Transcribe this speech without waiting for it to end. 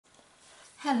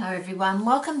Hello everyone,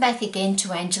 welcome back again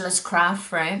to Angela's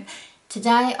Craft Room.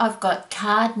 Today I've got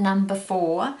card number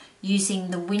 4 using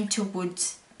the Winter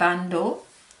Woods bundle,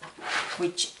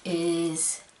 which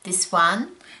is this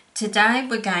one. Today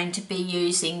we're going to be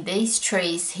using these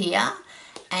trees here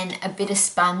and a bit of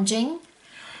sponging,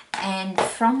 and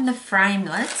from the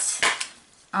framelits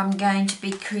I'm going to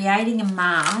be creating a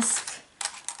mask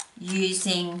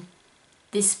using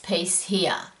this piece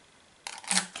here.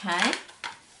 Okay.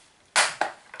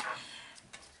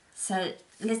 So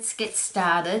let's get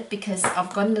started because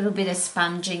I've got a little bit of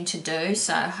sponging to do,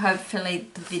 so hopefully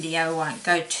the video won't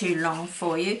go too long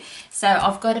for you. So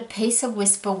I've got a piece of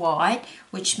Whisper White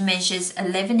which measures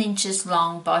 11 inches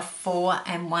long by 4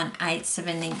 1/8 of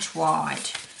an inch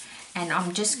wide, and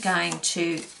I'm just going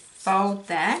to fold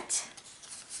that.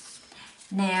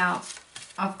 Now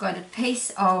I've got a piece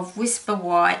of Whisper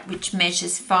White which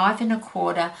measures 5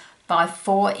 1/4 by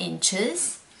 4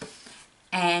 inches.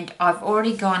 And I've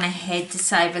already gone ahead to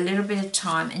save a little bit of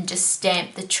time and just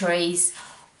stamp the trees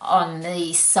on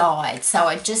the side. So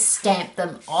I just stamped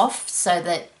them off so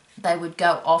that they would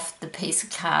go off the piece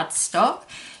of cardstock.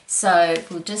 So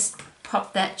we'll just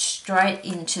pop that straight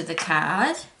into the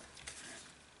card.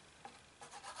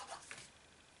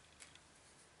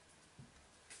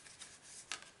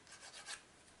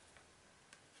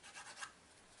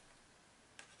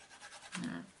 And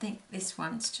I think this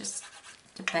one's just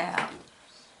about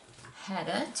had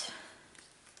it,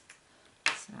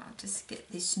 so I'll just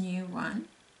get this new one.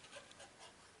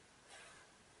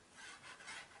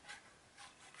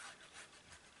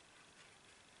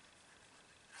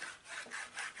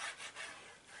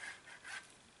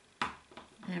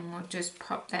 And we'll just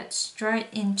pop that straight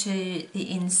into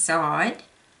the inside,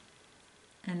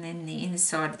 and then the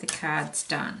inside of the card's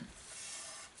done.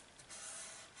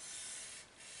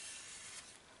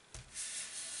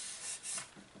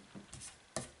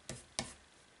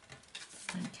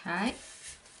 Okay.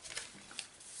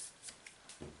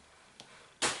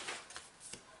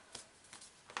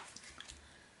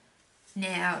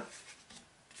 Now,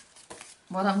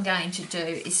 what I'm going to do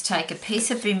is take a piece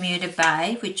of Bermuda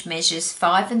Bay which measures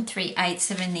 5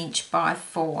 3/8 of an inch by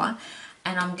 4,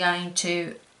 and I'm going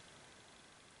to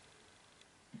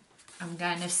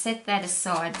set that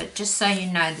aside, but just so you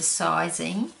know the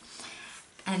sizing.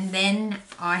 And then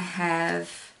I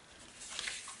have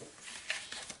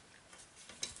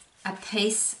a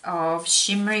piece of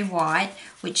shimmery white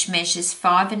which measures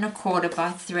 5 1/4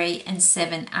 by 3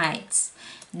 7/8.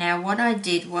 Now what I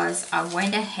did was I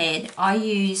went ahead, I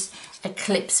used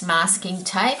Eclipse masking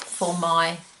tape for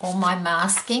all my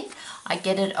masking. I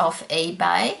get it off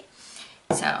eBay,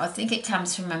 so I think it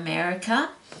comes from America.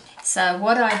 So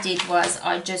what I did was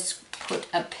I just put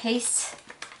a piece,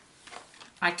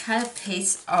 I cut a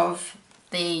piece of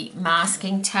the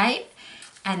masking tape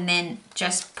and then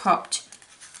just popped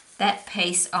that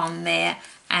piece on there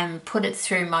and put it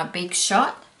through my Big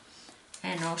Shot,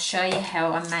 and I'll show you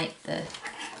how I make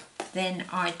then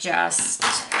I just,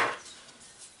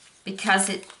 because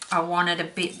I want it a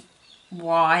bit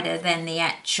wider than the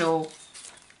actual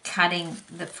cutting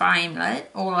the framelit,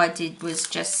 all I did was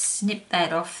just snip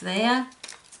that off there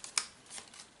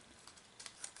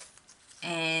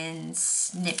and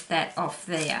snip that off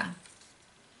there,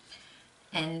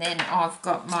 and then I've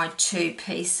got my two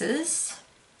pieces.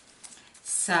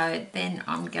 So then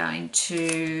I'm going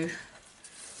to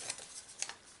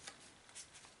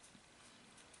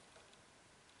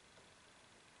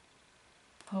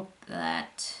pop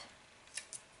that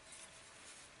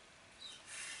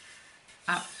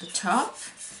up the top,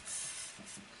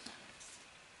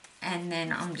 and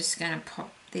then I'm just going to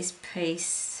pop this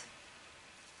piece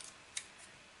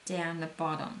down the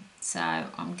bottom. So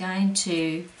I'm going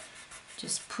to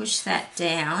just push that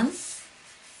down,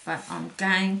 but I'm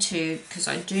going to, because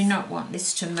I do not want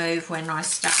this to move when I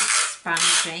start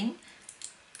sponging,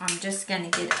 I'm just going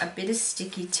to get a bit of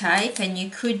sticky tape, and you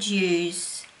could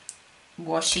use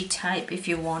washi tape if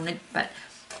you wanted, but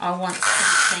I want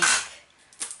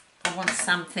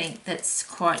something that's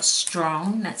quite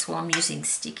strong. That's why I'm using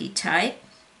sticky tape,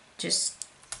 just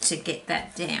to get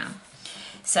that down.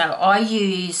 So I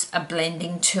use a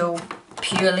blending tool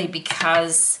purely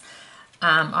because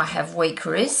I have weak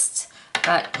wrists.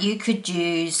 But you could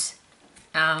use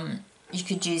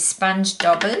sponge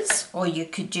daubers, or you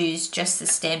could use just the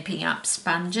Stampin' Up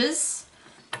sponges.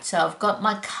 So I've got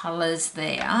my colours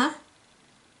there.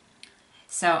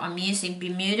 So I'm using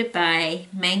Bermuda Bay,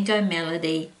 Mango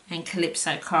Melody and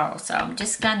Calypso Coral. So I'm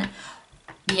just going to,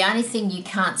 the only thing you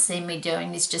can't see me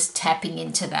doing is just tapping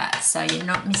into that, so you're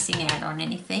not missing out on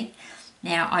anything.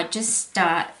 Now I just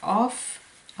start off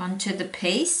onto the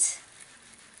piece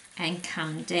and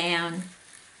come down.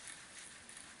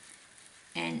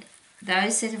 And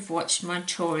those that have watched my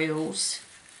tutorials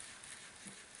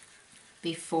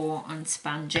before on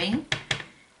sponging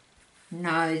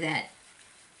know that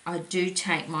I do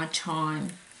take my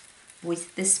time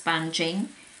with the sponging,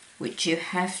 which you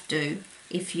have to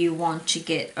if you want to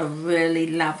get a really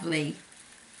lovely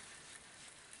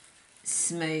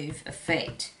smooth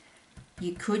effect.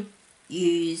 You could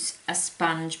use a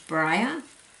sponge brayer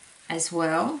as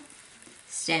well.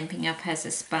 Stampin' Up has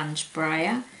a sponge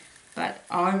brayer, but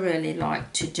I really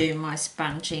like to do my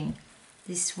sponging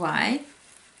this way.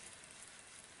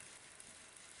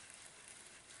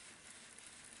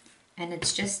 And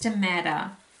it's just a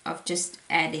matter of just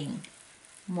adding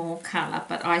more colour,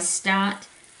 but I start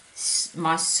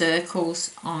my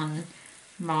circles on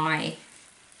my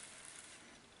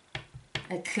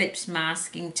Eclipse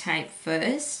masking tape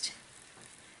first,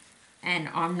 and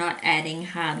I'm not adding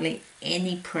hardly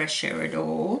any pressure at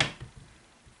all.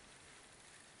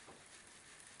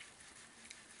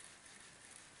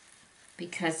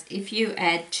 Because if you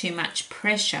add too much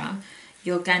pressure,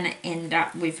 you're going to end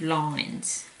up with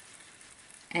lines.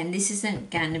 And this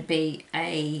isn't going to be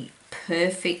a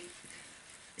perfect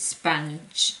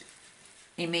sponge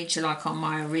image like on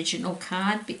my original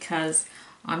card, because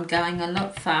I'm going a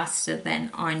lot faster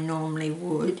than I normally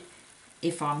would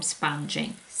if I'm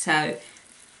sponging. So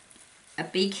a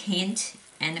big hint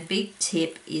and a big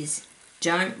tip is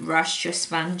don't rush your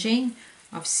sponging.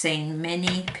 I've seen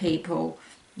many people,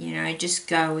 you know, just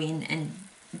go in and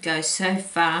go so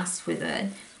fast with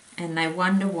it, and they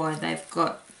wonder why they've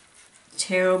got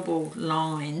terrible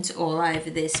lines all over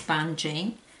their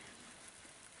sponging.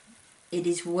 It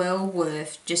is well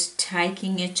worth just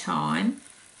taking your time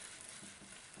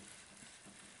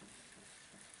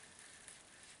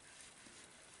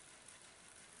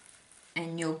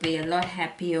and you'll be a lot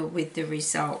happier with the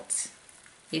results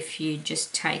if you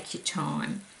just take your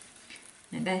time.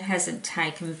 Now that hasn't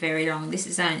taken very long. This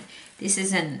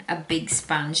isn't a big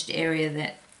sponged area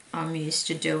that I'm used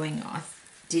to doing. I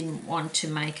didn't want to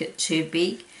make it too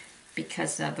big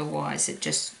because otherwise it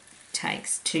just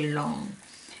takes too long.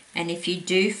 And if you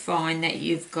do find that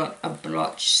you've got a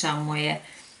blotch somewhere,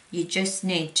 you just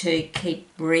need to keep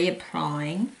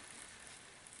reapplying,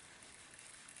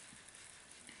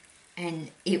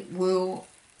 and it will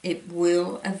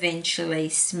eventually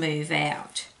smooth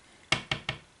out.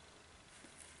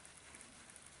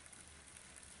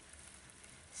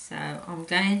 So I'm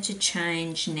going to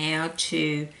change now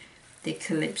to the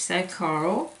Calypso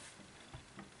Coral.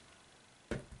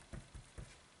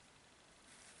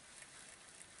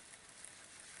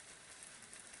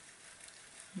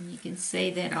 And you can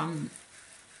see that I'm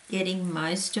getting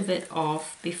most of it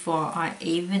off before I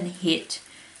even hit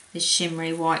the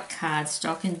shimmery white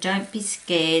cardstock. And don't be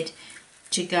scared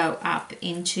to go up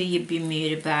into your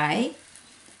Bermuda Bay,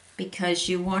 because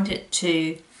you want it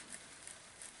to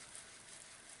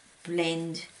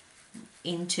blend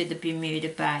into the Bermuda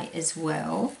Bay as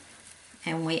well.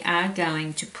 And we are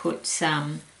going to put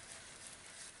some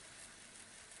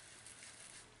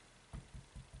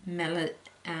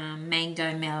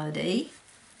Mango Melody.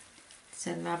 It's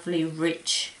a lovely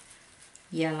rich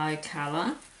yellow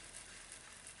colour.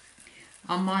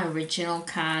 On my original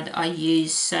card I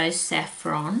used So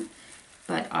Saffron,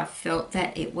 but I felt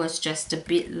that it was just a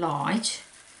bit light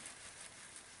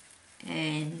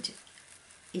and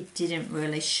it didn't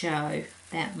really show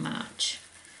that much.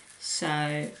 So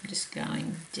I'm just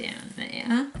going down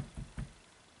there.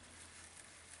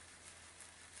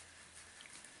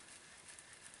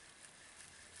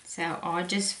 So I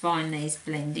just find these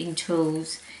blending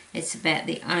tools, it's about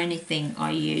the only thing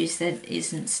I use that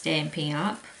isn't Stampin'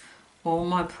 Up. All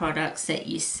my products that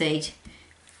you see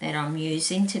that I'm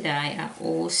using today are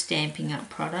all Stampin' Up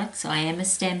products. I am a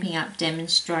Stampin' Up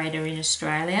demonstrator in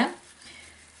Australia.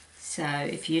 So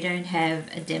if you don't have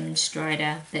a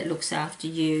demonstrator that looks after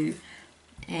you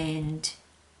and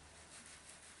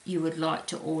you would like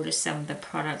to order some of the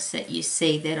products that you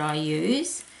see that I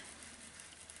use,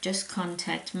 just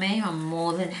contact me. I'm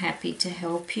more than happy to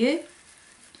help you.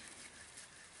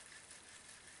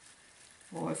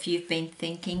 Or if you've been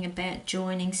thinking about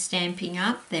joining Stampin'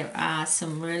 Up, there are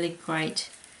some really great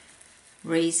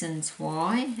reasons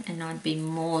why, and I'd be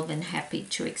more than happy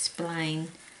to explain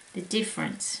the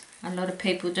difference. A lot of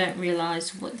people don't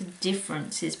realise what the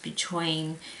difference is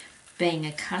between being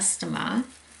a customer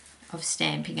of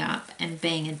Stampin' Up and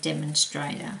being a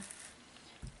demonstrator.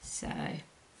 So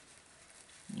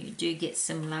you do get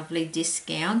some lovely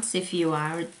discounts if you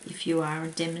are a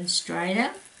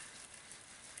demonstrator.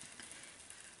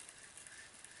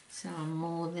 So I'm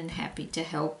more than happy to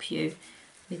help you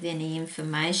with any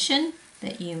information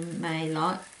that you may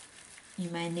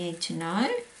need to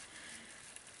know.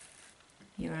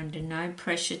 You're under no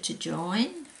pressure to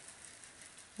join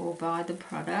or buy the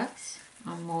products.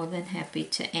 I'm more than happy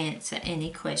to answer any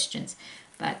questions,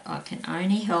 but I can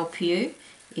only help you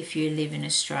if you live in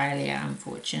Australia,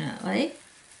 unfortunately.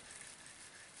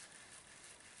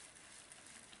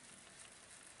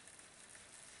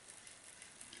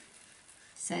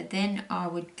 So then I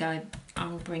would go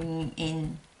on bringing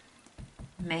in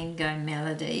Mango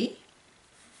Melody,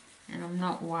 and I'm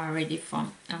not worried if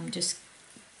I'm just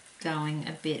going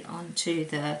a bit onto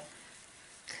the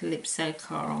Calypso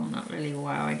Coral. I'm not really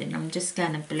worried, and I'm just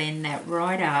going to blend that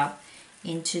right up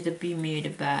into the Bermuda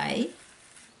Bay.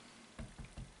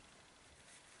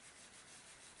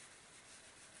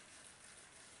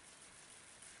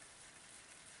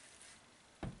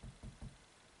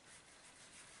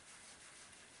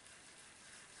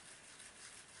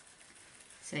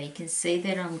 So you can see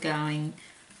that I'm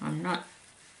not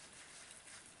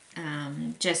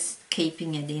just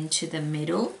keeping it into the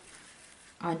middle.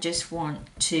 I just want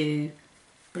to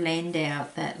blend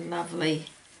out that lovely,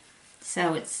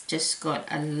 so it's just got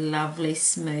a lovely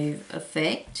smooth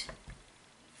effect,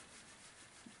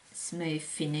 smooth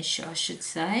finish I should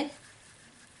say.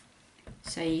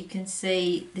 So you can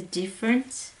see the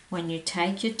difference when you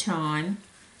take your time,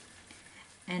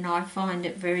 and I find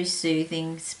it very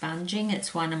soothing, sponging.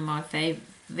 It's one of my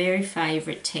very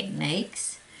favourite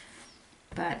techniques,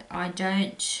 but I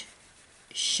don't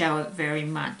show it very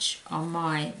much on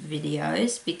my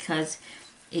videos because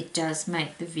it does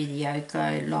make the video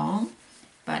go long.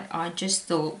 But I just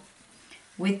thought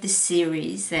with the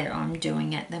series that I'm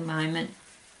doing at the moment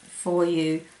for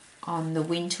you on the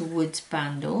Winter Woods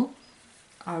bundle,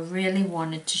 I really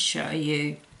wanted to show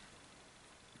you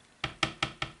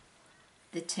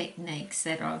the techniques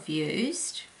that I've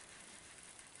used.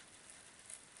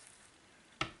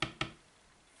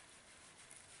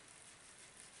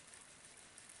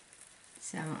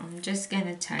 So I'm just going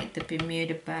to take the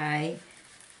Bermuda Bay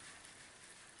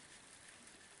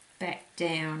back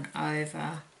down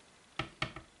over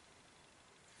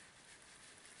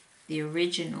the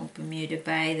original Bermuda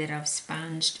Bay that I've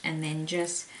sponged, and then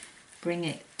just bring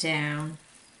it down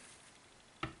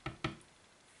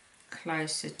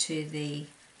closer to the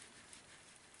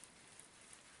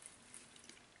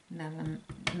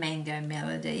Mango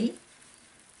Melody.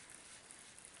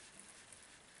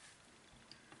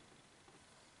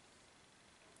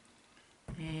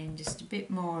 And just a bit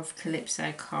more of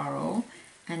Calypso Coral,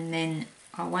 and then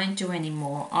I won't do any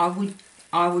more.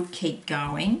 I would keep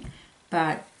going,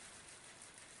 but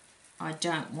I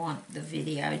don't want the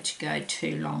video to go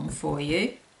too long for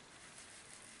you.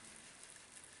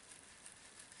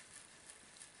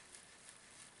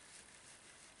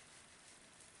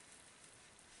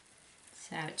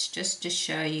 So it's just to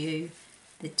show you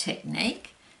the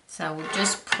technique. So we'll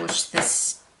just push the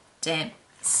stamp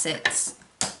sets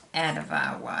out of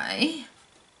our way.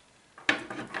 And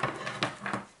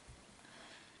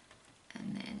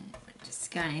then we're just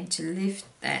going to lift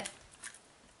that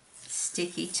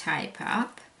sticky tape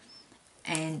up,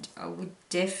 and I would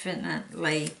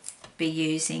definitely be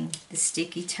using the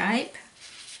sticky tape,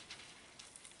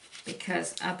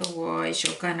 because otherwise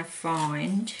you're going to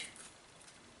find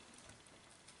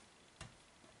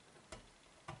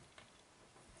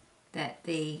that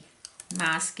the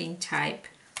masking tape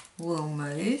will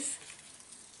move.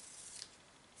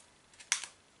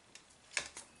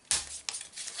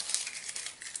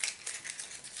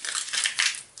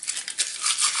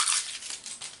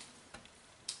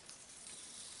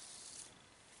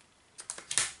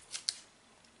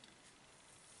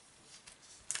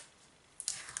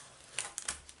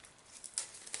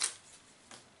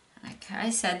 Okay,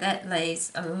 so that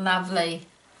leaves a lovely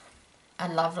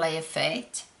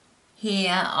effect.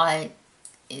 Here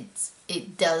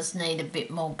it does need a bit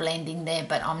more blending there,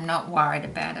 but I'm not worried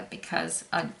about it because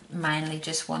I mainly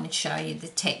just want to show you the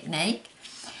technique.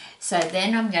 So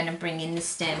then I'm going to bring in the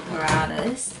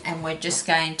Stamparatas, and we're just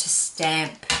going to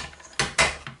stamp.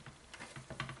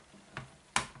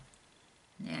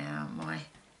 Now my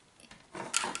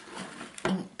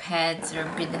ink pads are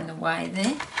a bit in the way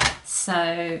there,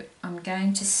 so I'm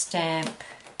going to stamp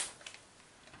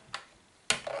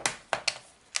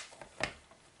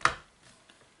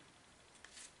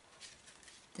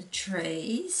the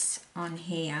trees on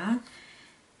here,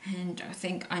 and I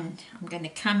think I'm going to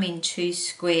come in 2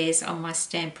 squares on my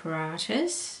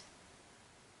Stamparatas.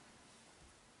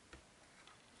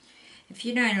 If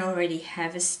you don't already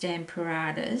have a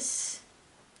Stamparatas,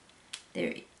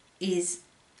 there is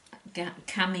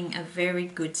coming a very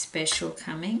good special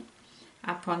coming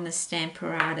up on the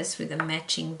Stamparatus with a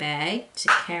matching bag to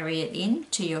carry it in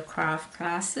to your craft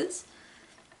classes,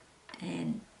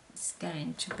 and it's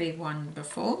going to be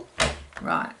wonderful.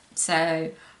 Right,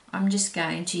 so I'm just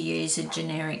going to use a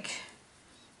generic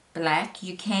black.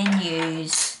 You can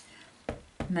use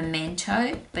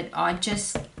Memento, but I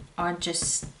just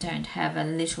don't have a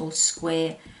little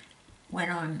square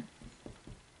when I'm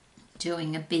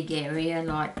doing a big area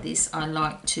like this. I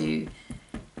like to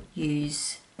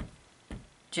use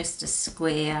just a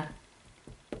square,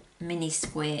 mini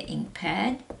square ink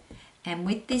pad, and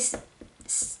with this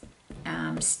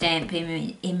stamp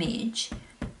image,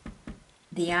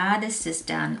 the artist has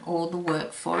done all the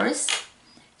work for us,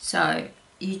 so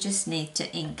you just need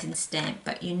to ink and stamp,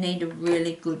 but you need a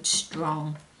really good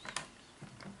strong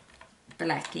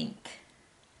black ink.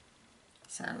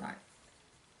 So like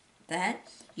that.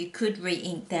 You could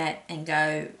re-ink that and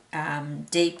go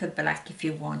deeper black if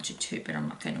you wanted to, but I'm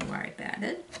not going to worry about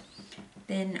it.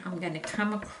 Then I'm going to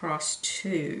come across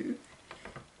two,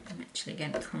 I'm actually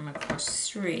going to come across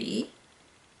three.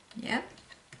 Yep,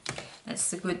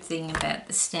 that's the good thing about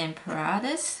the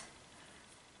Stamparatus.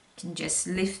 You can just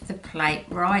lift the plate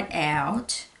right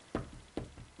out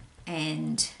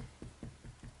and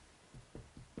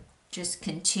just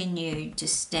continue to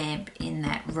stamp in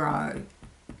that row.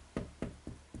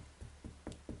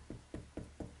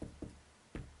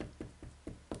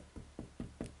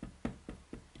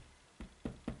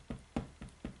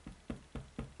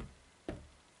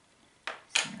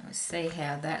 So we'll see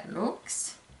how that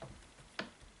looks.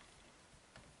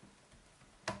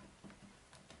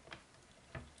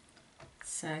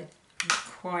 So I'm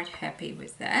quite happy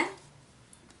with that.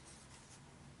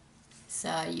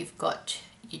 So you've got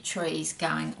your trees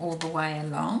going all the way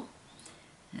along,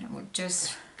 and we'll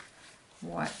just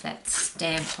wipe that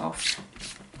stamp off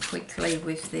quickly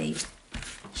with the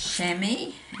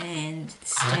chamois and the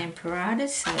Stamparatus,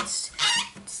 so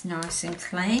it's nice and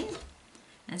clean.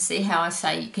 And see how I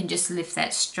say you can just lift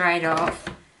that straight off.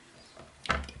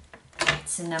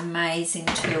 It's an amazing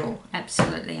tool,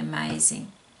 absolutely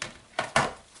amazing.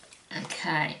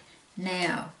 Okay,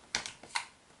 now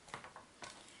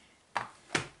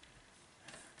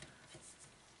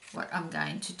what I'm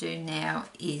going to do now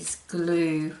is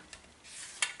glue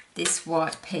this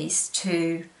white piece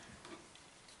to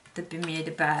the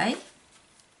Bermuda Bay.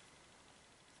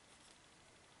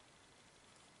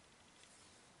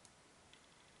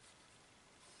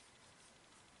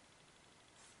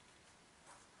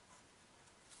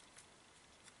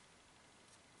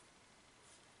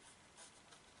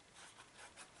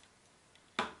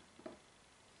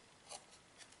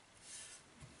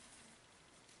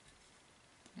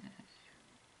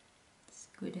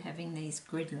 Good having these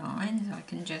grid lines. I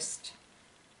can just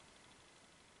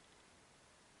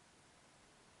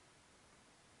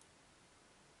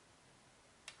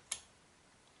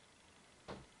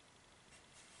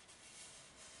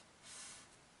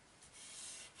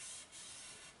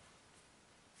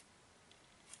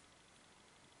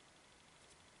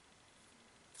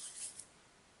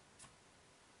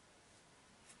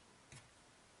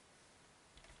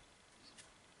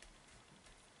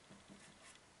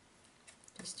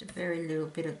a very little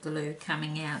bit of glue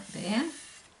coming out there.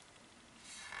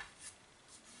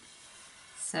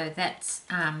 So that's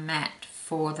matte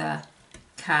for the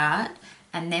card,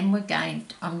 and then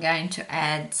I'm going to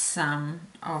add some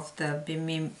of the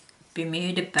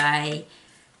Bermuda Bay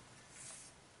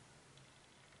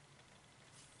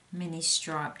mini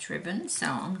striped ribbon. So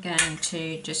I'm going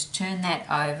to just turn that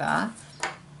over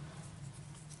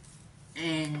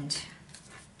and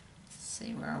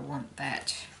see where I want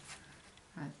that.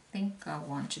 I think I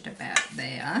want it about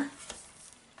there.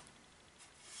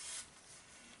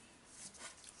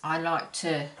 I like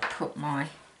to put my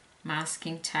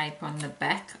masking tape on the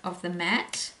back of the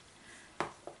mat,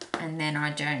 and then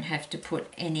I don't have to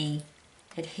put any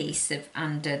adhesive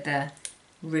under the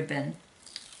ribbon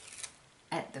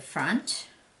at the front.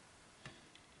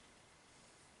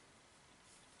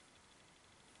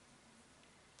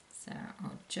 So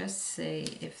I'll just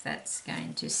see if that's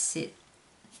going to sit.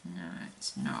 No,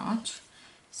 it's not.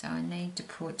 So I need to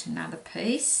put another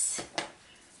piece,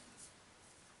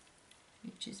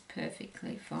 which is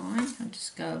perfectly fine. I'll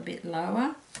just go a bit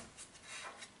lower.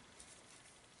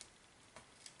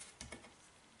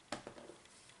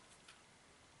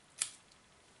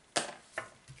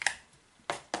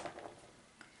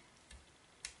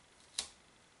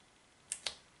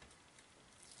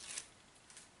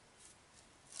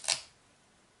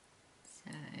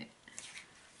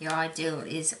 The ideal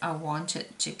is I want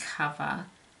it to cover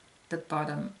the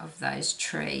bottom of those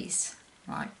trees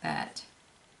like that.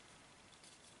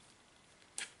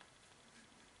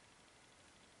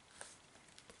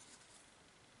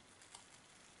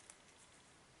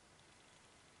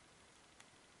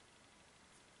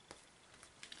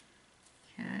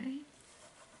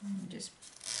 just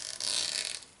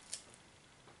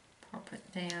pop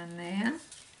it down there.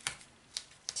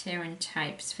 Tearing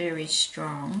tape's very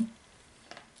strong,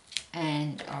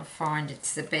 and I find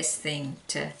it's the best thing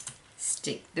to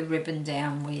stick the ribbon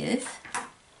down with.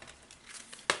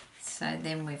 So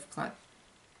then we've got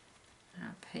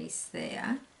our piece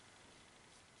there.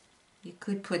 You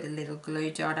could put a little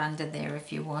glue dot under there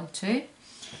if you want to.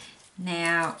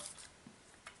 Now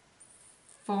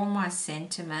for my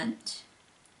sentiment,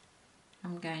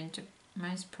 I'm going to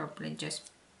most probably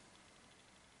just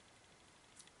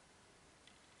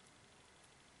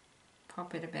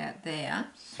pop it about there.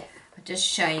 I'll just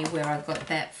show you where I got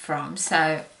that from.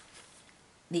 So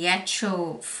the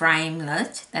actual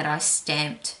framelit that I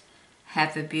stamped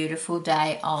Have a Beautiful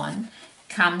Day on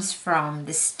comes from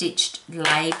the Stitched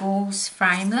Labels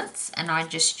framelits, and I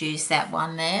just used that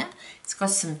one there. It's got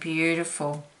some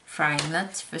beautiful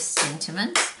framelits for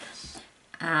sentiments.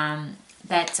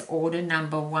 That's order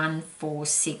number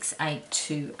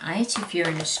 146828 if you're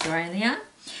in Australia.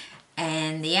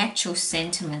 And the actual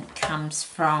sentiment comes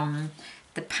from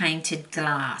the Painted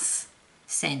Glass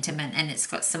sentiment, and it's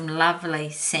got some lovely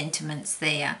sentiments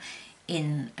there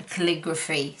in a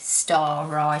calligraphy style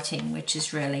writing, which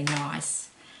is really nice.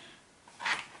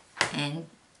 And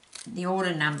the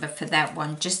order number for that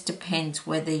one just depends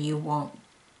whether you want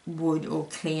wood or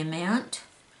clear mount.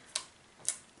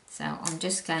 So I'm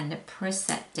just going to press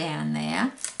that down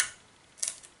there,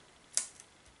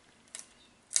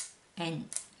 and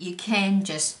you can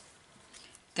just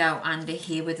go under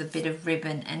here with a bit of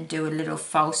ribbon and do a little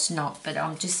false knot, but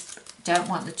I just don't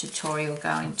want the tutorial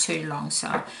going too long,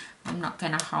 so I'm not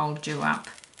going to hold you up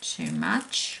too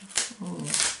much. Ooh,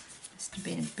 must have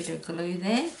been a bit of glue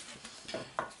there.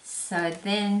 So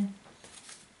then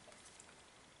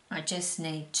I just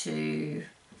need to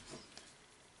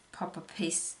pop a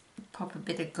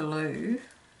bit of glue,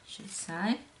 I should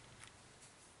say,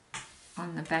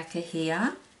 on the back of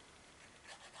here.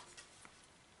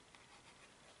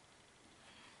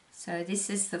 So this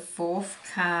is the 4th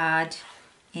card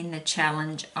in the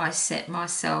challenge. I set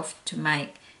myself to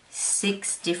make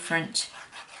 6 different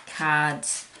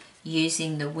cards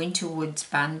using the Winterwoods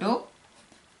bundle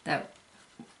that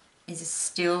is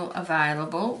still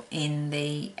available in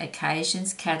the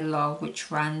Occasions catalogue,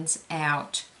 which runs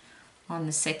out on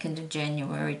the 2nd of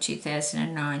January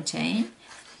 2019.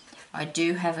 I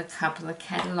do have a couple of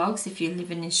catalogues if you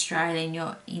live in Australia and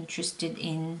you're interested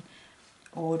in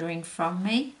ordering from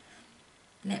me.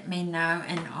 Let me know,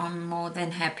 and I'm more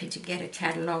than happy to get a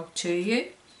catalogue to you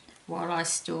while I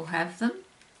still have them.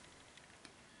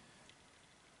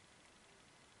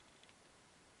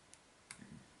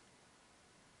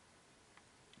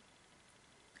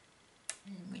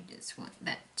 And we just want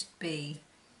that to be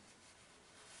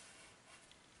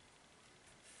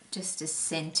just as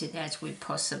scented as we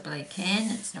possibly can.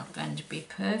 It's not going to be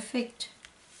perfect.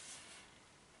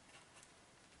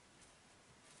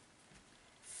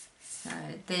 So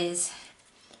there's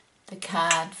the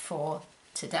card for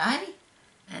today,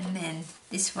 and then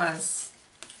this was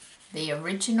the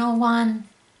original one,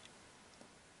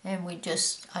 and I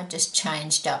just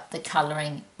changed up the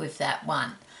colouring with that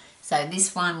one. So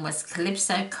this one was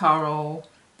Calypso Coral,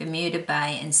 Bermuda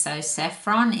Bay and So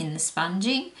Saffron in the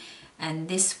sponging, and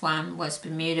this one was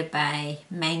Bermuda Bay,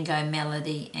 Mango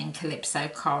Melody and Calypso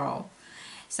Coral.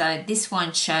 So this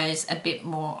one shows a bit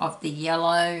more of the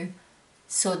yellow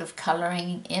sort of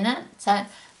colouring in it,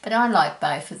 but I like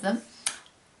both of them.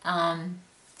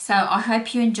 So I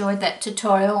hope you enjoyed that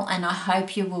tutorial, and I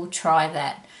hope you will try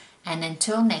that. And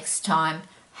until next time,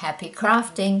 happy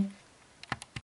crafting.